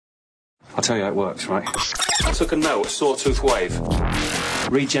I'll tell you how it works, right? I took a note, a sawtooth wave,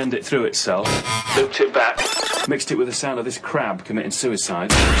 regened it through itself, looped it back, mixed it with the sound of this crab committing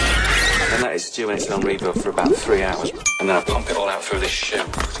suicide, and let it stew in its own reverb for about 3 hours. And then I pump it all out through this shoe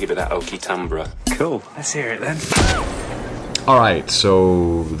to give it that oaky timbre. Cool. Let's hear it then. All right,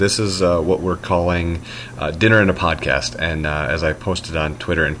 so this is what we're calling Dinner and a Podcast, and as I posted on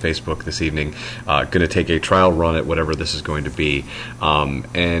Twitter and Facebook this evening, going to take a trial run at whatever this is going to be.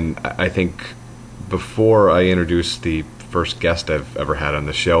 And I think before I introduce the first guest I've ever had on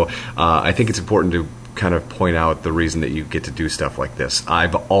the show, I think it's important to kind of point out the reason that you get to do stuff like this.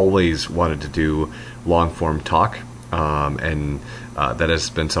 I've always wanted to do long-form talk, and that has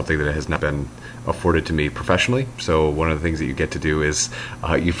been something that has not been afforded to me professionally. So one of the things that you get to do is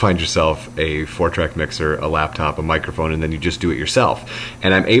you find yourself a 4-track mixer, a laptop, a microphone, and then you just do it yourself.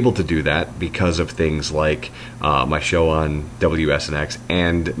 And I'm able to do that because of things like my show on WSNX,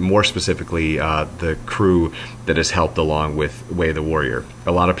 and more specifically the crew that has helped along with Way of the Warrior.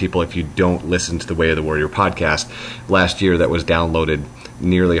 A lot of people, if you don't listen to the Way of the Warrior podcast, last year that was downloaded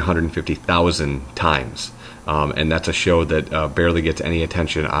nearly 150,000 times. And that's a show that barely gets any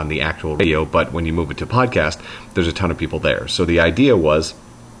attention on the actual radio, but when you move it to podcast, there's a ton of people there. So the idea was,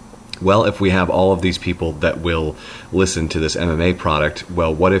 well, if we have all of these people that will listen to this MMA product,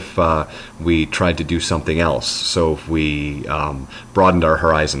 well, what if we tried to do something else? So if we broadened our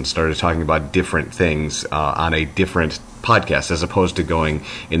horizons, started talking about different things on a different podcast, as opposed to going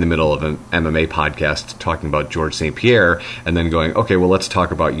in the middle of an MMA podcast talking about George St. Pierre and then going, okay, well, let's talk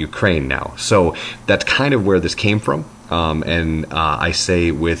about Ukraine now. So that's kind of where this came from. And I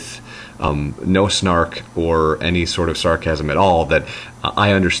say with no snark or any sort of sarcasm at all that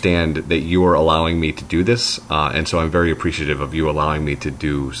I understand that you are allowing me to do this, and so I'm very appreciative of you allowing me to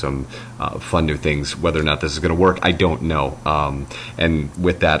do some fun new things. Whether or not this is going to work, I don't know. And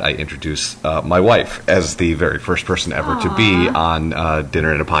with that, I introduce my wife as the very first person ever to be on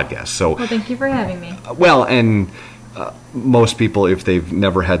Dinner and a Podcast. So, well, thank you for having me. Well, and most people, if they've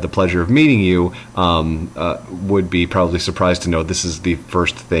never had the pleasure of meeting you, would be probably surprised to know this is the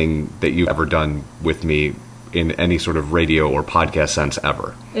first thing that you've ever done with me in any sort of radio or podcast sense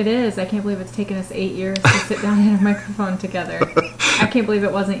ever. It is. I can't believe it's taken us 8 years to sit down at a microphone together. I can't believe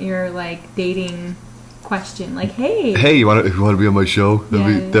it wasn't your dating question, hey, you want to be on my show?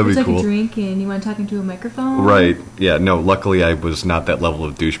 That'd be like cool. A drink and you want to talk into a microphone? Right. Yeah. No. Luckily, I was not that level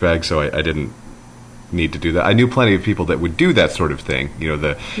of douchebag, so I didn't need to do that. I knew plenty of people that would do that sort of thing,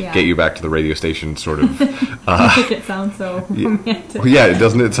 get you back to the radio station sort of. I think it sounds so romantic. Yeah,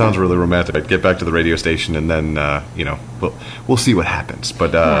 it sounds really romantic. I'd get back to the radio station and then, we'll see what happens.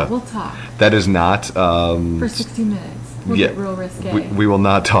 But we'll talk. That is not for 60 minutes. We'll get real risque. We will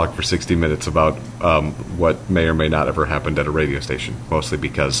not talk for 60 minutes about what may or may not ever happened at a radio station, mostly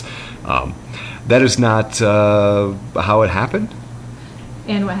because that is not how it happened.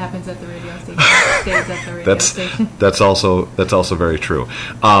 And what happens at the radio station stays at the radio station. That's also very true.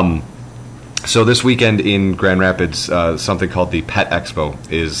 So this weekend in Grand Rapids, something called the Pet Expo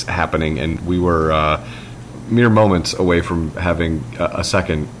is happening, and we were mere moments away from having a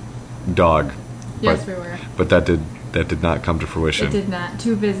second dog. Yes, we were. But that did not come to fruition. It did not.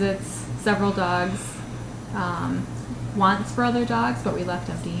 2 visits, several dogs, wants for other dogs, but we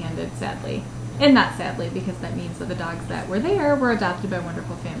left empty-handed, sadly. And not sadly, because that means that the dogs that were there were adopted by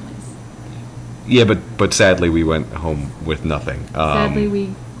wonderful families. Yeah, but sadly we went home with nothing. Sadly,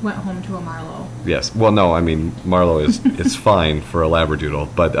 we went home to a Marlowe. Yes. Well, no, I mean, Marlowe is fine for a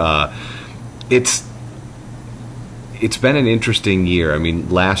Labradoodle, but it's been an interesting year. I mean,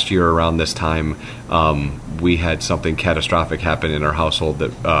 last year around this time, we had something catastrophic happen in our household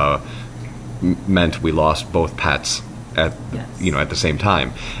that meant we lost both pets at the same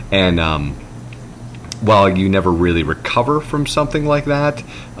time. And while you never really recover from something like that,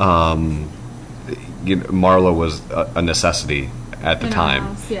 Marlo was a necessity at the time.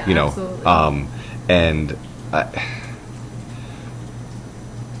 House. Yeah, absolutely. And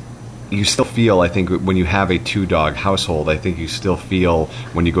you still feel, I think, when you have a 2-dog household, I think you still feel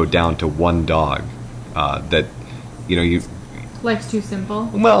when you go down to 1 dog that life's too simple.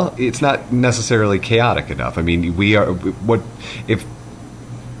 Well, it's not necessarily chaotic enough. I mean,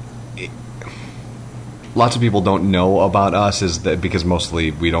 lots of people don't know about us is that because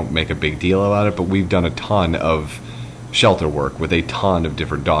mostly we don't make a big deal about it, but we've done a ton of shelter work with a ton of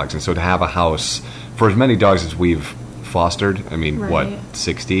different dogs. And so to have a house for as many dogs as we've fostered, I mean, right.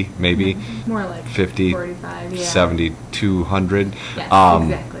 60 maybe? More like 50, 45, yeah. 70, 200. Yes,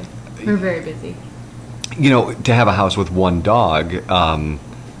 exactly. We're very busy. To have a house with 1 dog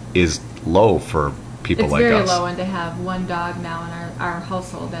is low for people like us. It's very low, and to have 1 dog now in our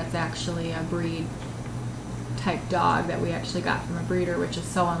household that's actually a breed type dog that we actually got from a breeder, which is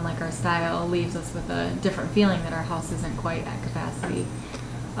so unlike our style, leaves us with a different feeling that our house isn't quite at capacity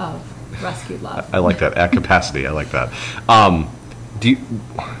of rescued love. I like that, at capacity. I like that.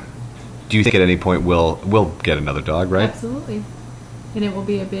 Do you think at any point we'll get another dog, right? Absolutely. And it will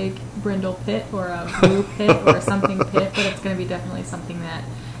be a big brindle pit or a blue pit or something pit, but it's going to be definitely something that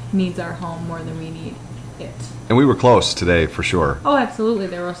needs our home more than we need it. And we were close today for sure. Oh, absolutely.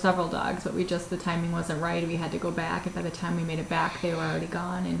 There were several dogs, but the timing wasn't right. We had to go back, and by the time we made it back, they were already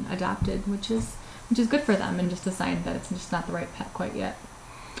gone and adopted, which is good for them, and just a sign that it's just not the right pet quite yet.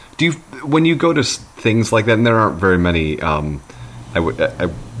 When you go to things like that, and there aren't very many, I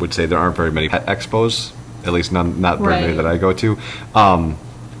would say there aren't very many pet expos, at least not very many that I go to. Can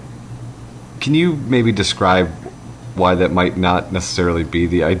you maybe describe why that might not necessarily be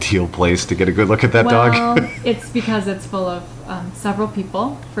the ideal place to get a good look at that dog? Well, it's because it's full of several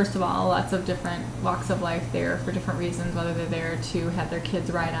people. First of all, lots of different walks of life there for different reasons, whether they're there to have their kids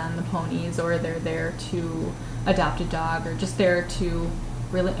ride on the ponies, or they're there to adopt a dog, or just there to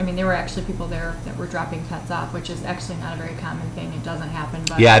really, there were actually people there that were dropping pets off, which is actually not a very common thing. It doesn't happen.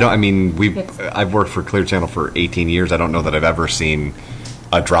 But yeah, I've worked for Clear Channel for 18 years. I don't know that I've ever seen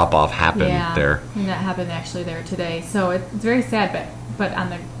a drop-off happen there. And that happened actually there today. So it's very sad, but on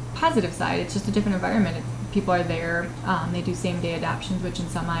the positive side, it's just a different environment. People are there. They do same-day adoptions, which in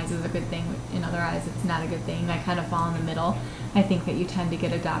some eyes is a good thing. In other eyes, it's not a good thing. I kind of fall in the middle. I think that you tend to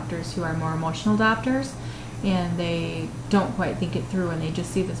get adopters who are more emotional adopters, and they don't quite think it through, and they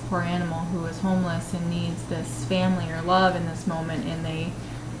just see this poor animal who is homeless and needs this family or love in this moment, and they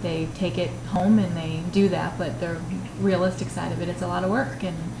take it home and they do that. But the realistic side of it, it's a lot of work,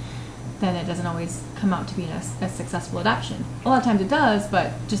 and then it doesn't always come out to be a successful adoption. A lot of times it does,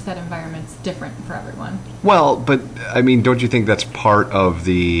 but just that environment's different for everyone. Well, but don't you think that's part of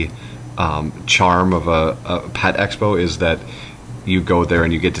the charm of a pet expo, is that you go there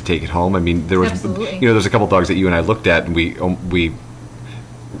and you get to take it home? Absolutely. There's a couple dogs that you and I looked at, and we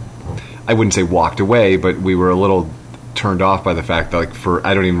I wouldn't say walked away, but we were a little turned off by the fact that,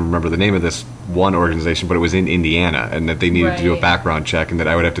 I don't even remember the name of this one organization, but it was in Indiana, and that they needed to do a background check, and that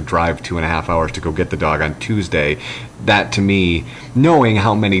I would have to drive 2.5 hours to go get the dog on Tuesday. That, to me, knowing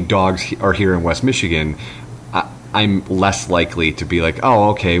how many dogs are here in West Michigan, I'm less likely to be like,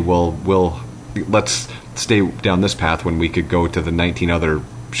 oh, okay, well, let's stay down this path when we could go to the 19 other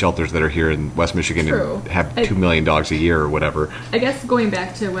shelters that are here in West Michigan and have 2 million dogs a year or whatever. I guess going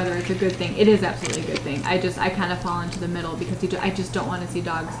back to whether it's a good thing, it is absolutely a good thing. I kind of fall into the middle, because I just don't want to see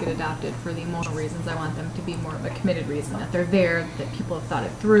dogs get adopted for the emotional reasons. I want them to be more of a committed reason, that they're there, that people have thought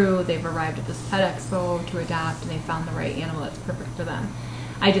it through, they've arrived at this pet expo to adopt, and they found the right animal that's perfect for them.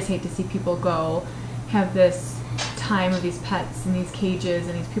 I just hate to see people go have this time of these pets in these cages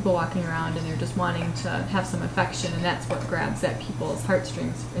and these people walking around, and they're just wanting to have some affection, and that's what grabs at people's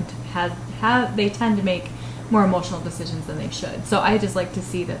heartstrings, and they tend to make more emotional decisions than they should. So I just like to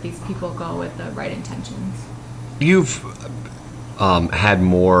see that these people go with the right intentions. You've had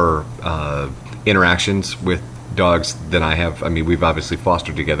more interactions with dogs than I have. We've obviously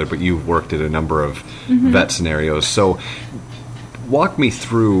fostered together, but you've worked at a number of vet scenarios. So walk me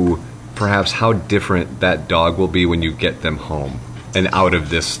through perhaps how different that dog will be when you get them home and out of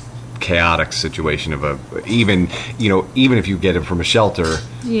this chaotic situation of even if you get them from a shelter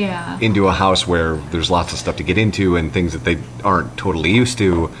into a house where there's lots of stuff to get into and things that they aren't totally used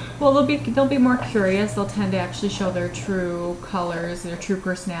to. Well, they'll be more curious. They'll tend to actually show their true colors, their true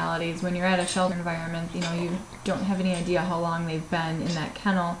personalities. When you're at a shelter environment, you don't have any idea how long they've been in that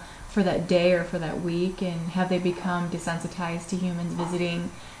kennel for that day or for that week, and have they become desensitized to humans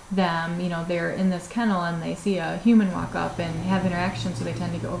visiting them. They're in this kennel and they see a human walk up and have interaction, so they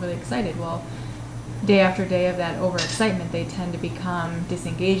tend to get overly excited. Well, day after day of that overexcitement, they tend to become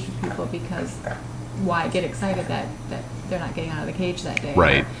disengaged with people, because why get excited that they're not getting out of the cage that day?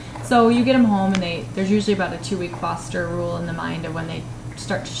 Right. So you get them home, and there's usually about a 2-week foster rule in the mind of when they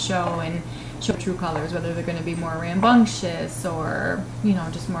start to show true colors, whether they're going to be more rambunctious or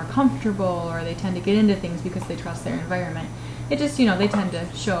just more comfortable, or they tend to get into things because they trust their environment. It just, they tend to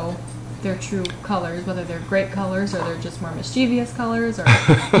show their true colors, whether they're great colors or they're just more mischievous colors, or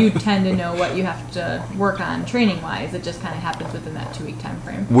you tend to know what you have to work on training-wise. It just kind of happens within that 2-week time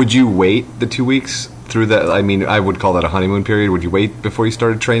frame. Would you wait the 2 weeks through that? I would call that a honeymoon period. Would you wait before you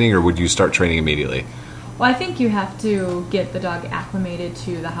started training, or would you start training immediately? Well, I think you have to get the dog acclimated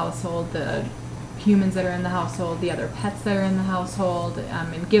to the household, the humans that are in the household, the other pets that are in the household,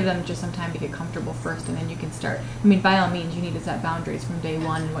 and give them just some time to get comfortable first, and then you can start. By all means, you need to set boundaries from day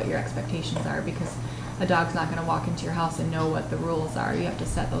one and what your expectations are, because a dog's not going to walk into your house and know what the rules are. You have to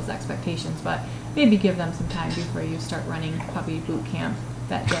set those expectations, but maybe give them some time before you start running puppy boot camp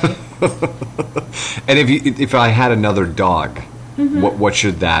that day. And if I had another dog, what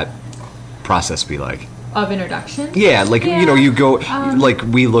should that process be like? Of introduction? Yeah, you go, like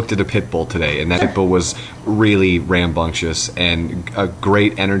we looked at a pit bull today, and that pit bull was really rambunctious and a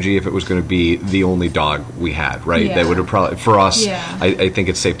great energy if it was going to be the only dog we had, right? Yeah. That would have probably, for us, Yeah. I think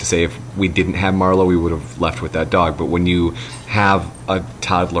it's safe to say if we didn't have Marlo, we would have left with that dog. But when you have a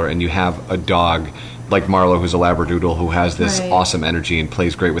toddler and you have a dog like Marlo, who's a Labradoodle, who has this awesome energy and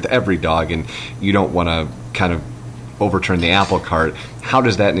plays great with every dog, and you don't want to kind of overturn the apple cart. How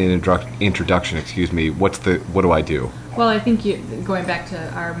does that introduction? What do I do? Well, I think going back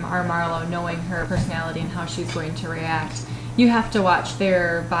to our Marlo, knowing her personality and how she's going to react, you have to watch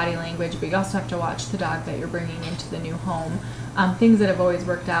their body language, but you also have to watch the dog that you're bringing into the new home. Things that have always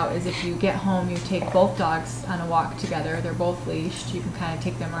worked out is if you get home, you take both dogs on a walk together. They're both leashed. You can kind of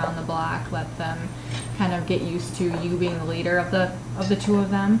take them around the block, let them kind of get used to you being the leader of the two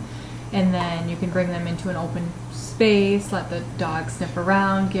of them, and then you can bring them into an open space, let the dog sniff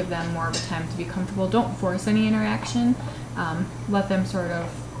around, give them more of a time to be comfortable. Don't force any interaction. Let them sort of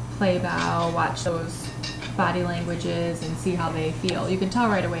play bow, watch those body languages, and see how they feel. You can tell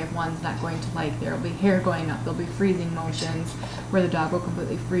right away if one's not going to like. There will be hair going up, there'll be freezing motions where the dog will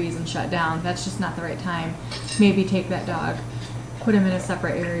completely freeze and shut down. That's just not the right time. Maybe take that dog, put them in a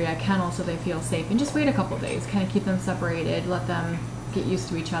separate area, kennel, so they feel safe, and just wait a couple days. Kind of keep them separated, let them get used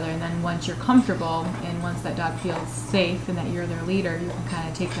to each other, and then once you're comfortable and once that dog feels safe and that you're their leader, you can kind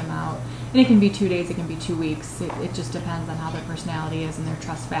of take them out. And it can be 2 days, it can be 2 weeks. It just depends on how their personality is and their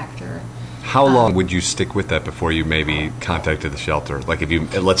trust factor. How long would you stick with that before you maybe contacted the shelter? Like if you,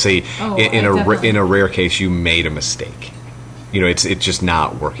 let's say, in a rare case, you made a mistake. It's just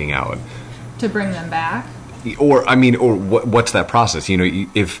not working out. To bring them back? Or what's that process?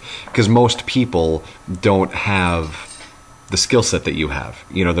 Because most people don't have the skill set that you have.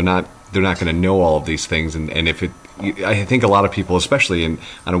 They're not going to know all of these things, and I think a lot of people, especially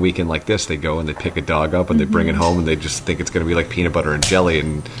on a weekend like this, they go and they pick a dog up and they bring it home and they just think it's going to be like peanut butter and jelly.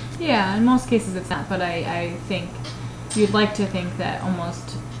 And yeah, in most cases it's not, but I think you'd like to think that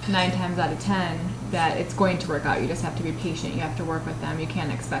almost 9 times out of 10 that it's going to work out. You just have to be patient. You have to work with them. You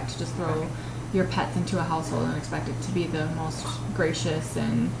can't expect to just throw your pets into a household and expect it to be the most gracious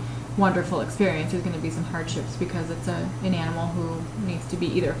and wonderful experience. There's going to be some hardships because it's an animal who needs to be,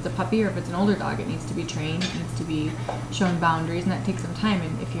 either if it's a puppy or if it's an older dog, it needs to be trained, it needs to be shown boundaries, and that takes some time.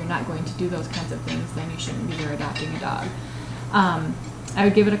 And if you're not going to do those kinds of things, then you shouldn't be there adopting a dog. I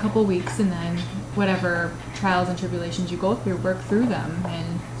would give it a couple weeks, and then whatever trials and tribulations you go through, work through them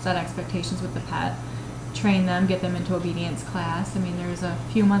and set expectations with the pet, train them, get them into obedience class. There's a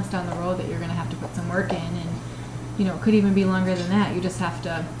few months down the road that you're going to have to put some work in, and it could even be longer than that. You just have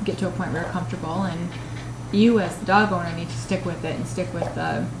to get to a point where you're comfortable, and you as the dog owner need to stick with it and stick with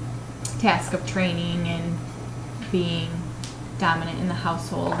the task of training and being dominant in the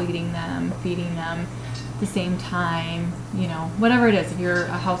household, leading them, feeding them at the same time, whatever it is. If you're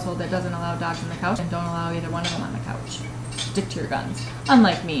a household that doesn't allow dogs on the couch, then don't allow either one of them on the couch. Stick to your guns.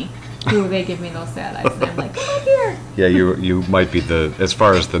 Unlike me, who they give me those sad eyes, and I'm like, come on here. Yeah, you might be as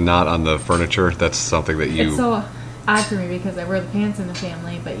far as the knot on the furniture, that's something that you... It's so odd for me because I wear the pants in the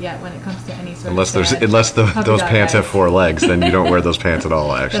family, but yet when it comes to any sort unless of those pants have 4 legs, then you don't wear those pants at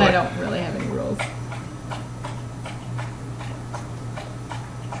all, actually. Then I don't really have any rules.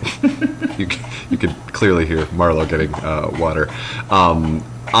 You could clearly hear Marlo getting water.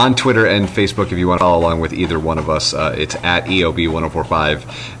 On Twitter and Facebook, if you want to follow along with either one of us, it's at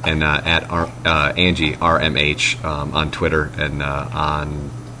EOB1045 and at Angie RMH on Twitter and on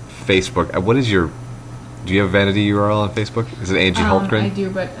Facebook. What is your... Do you have a vanity URL on Facebook? Is it Angie Hultgren? I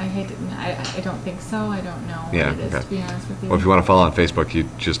do, but I don't think so. I don't know what it is, to be honest with you. Well, if you want to follow on Facebook, you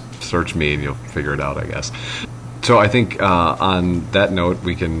just search me and you'll figure it out, I guess. So I think on that note,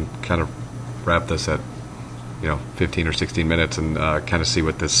 we can kind of wrap this at 15 or 16 minutes and kind of see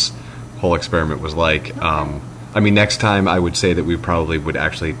what this whole experiment was like. Okay. Next time I would say that we probably would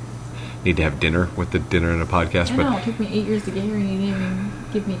actually need to have dinner with the Dinner in a Podcast. I know, it took me 8 years to get here and you didn't even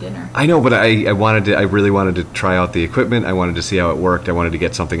give me dinner. I know, but I really wanted to try out the equipment. I wanted to see how it worked. I wanted to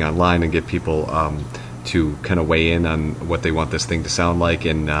get something online and get people to kind of weigh in on what they want this thing to sound like,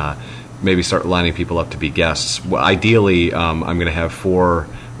 and maybe start lining people up to be guests. Well, ideally, I'm going to have 4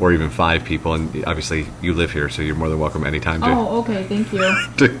 or even 5 people, and obviously you live here, so you're more than welcome anytime okay, thank you.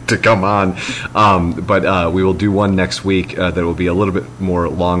 to come on. But we will do one next week that will be a little bit more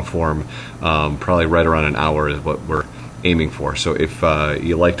long form, probably right around an hour is what we're aiming for. So if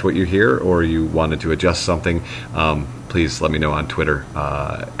you liked what you hear or you wanted to adjust something, please let me know on Twitter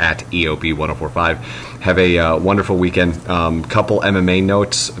at EOB1045. Have a wonderful weekend. Couple MMA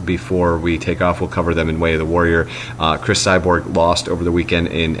notes before we take off. We'll cover them in Way of the Warrior. Chris Cyborg lost over the weekend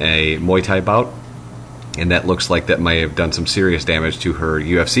in a Muay Thai bout. And that looks like that may have done some serious damage to her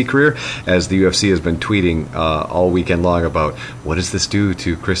UFC career, as the UFC has been tweeting all weekend long about what does this do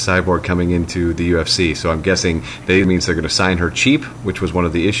to Chris Cyborg coming into the UFC. So I'm guessing that it means they're going to sign her cheap, which was one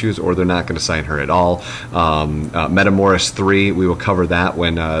of the issues, or they're not going to sign her at all. Metamoris 3, we will cover that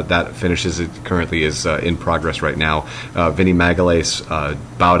when that finishes. It currently is in progress right now. Vinny Magalhaes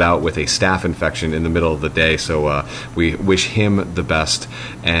bowed out with a staph infection in the middle of the day, so we wish him the best.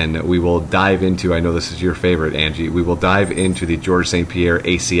 And we will dive into, I know this is your favorite, Angie, we will dive into the George St. Pierre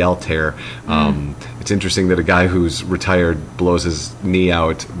ACL tear. It's interesting that a guy who's retired blows his knee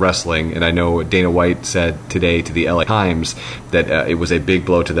out wrestling, and I know Dana White said today to the LA Times that it was a big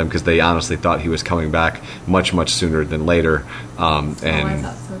blow to them because they honestly thought he was coming back much, much sooner than later. I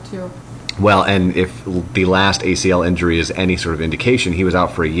thought so too. Well, and if the last ACL injury is any sort of indication, he was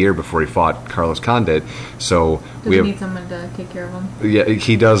out for a year before he fought Carlos Condit. So Does he need someone to take care of him? Yeah,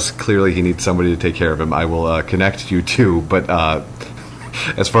 he does. Clearly, he needs somebody to take care of him. I will connect you too. But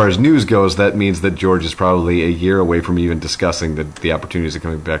as far as news goes, that means that George is probably a year away from even discussing the opportunities of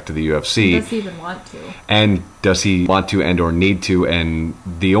coming back to the UFC. Does he even want to? And does he want to and or need to? And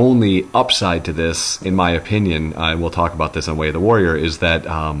the only upside to this, in my opinion, and we'll talk about this on Way of the Warrior, is that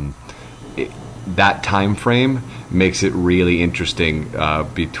that time frame makes it really interesting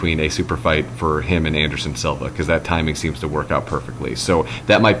between a super fight for him and Anderson Silva, because that timing seems to work out perfectly. So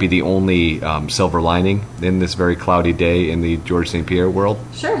that might be the only silver lining in this very cloudy day in the George St. Pierre world.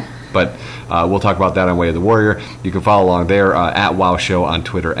 Sure. But we'll talk about that on Way of the Warrior. You can follow along there at Wow Show on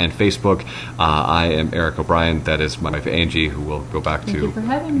Twitter and Facebook. I am Eric O'Brien. That is my wife Angie, who will go back Thank you for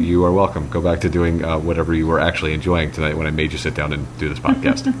having me. You are welcome. Go back to doing whatever you were actually enjoying tonight when I made you sit down and do this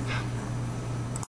podcast.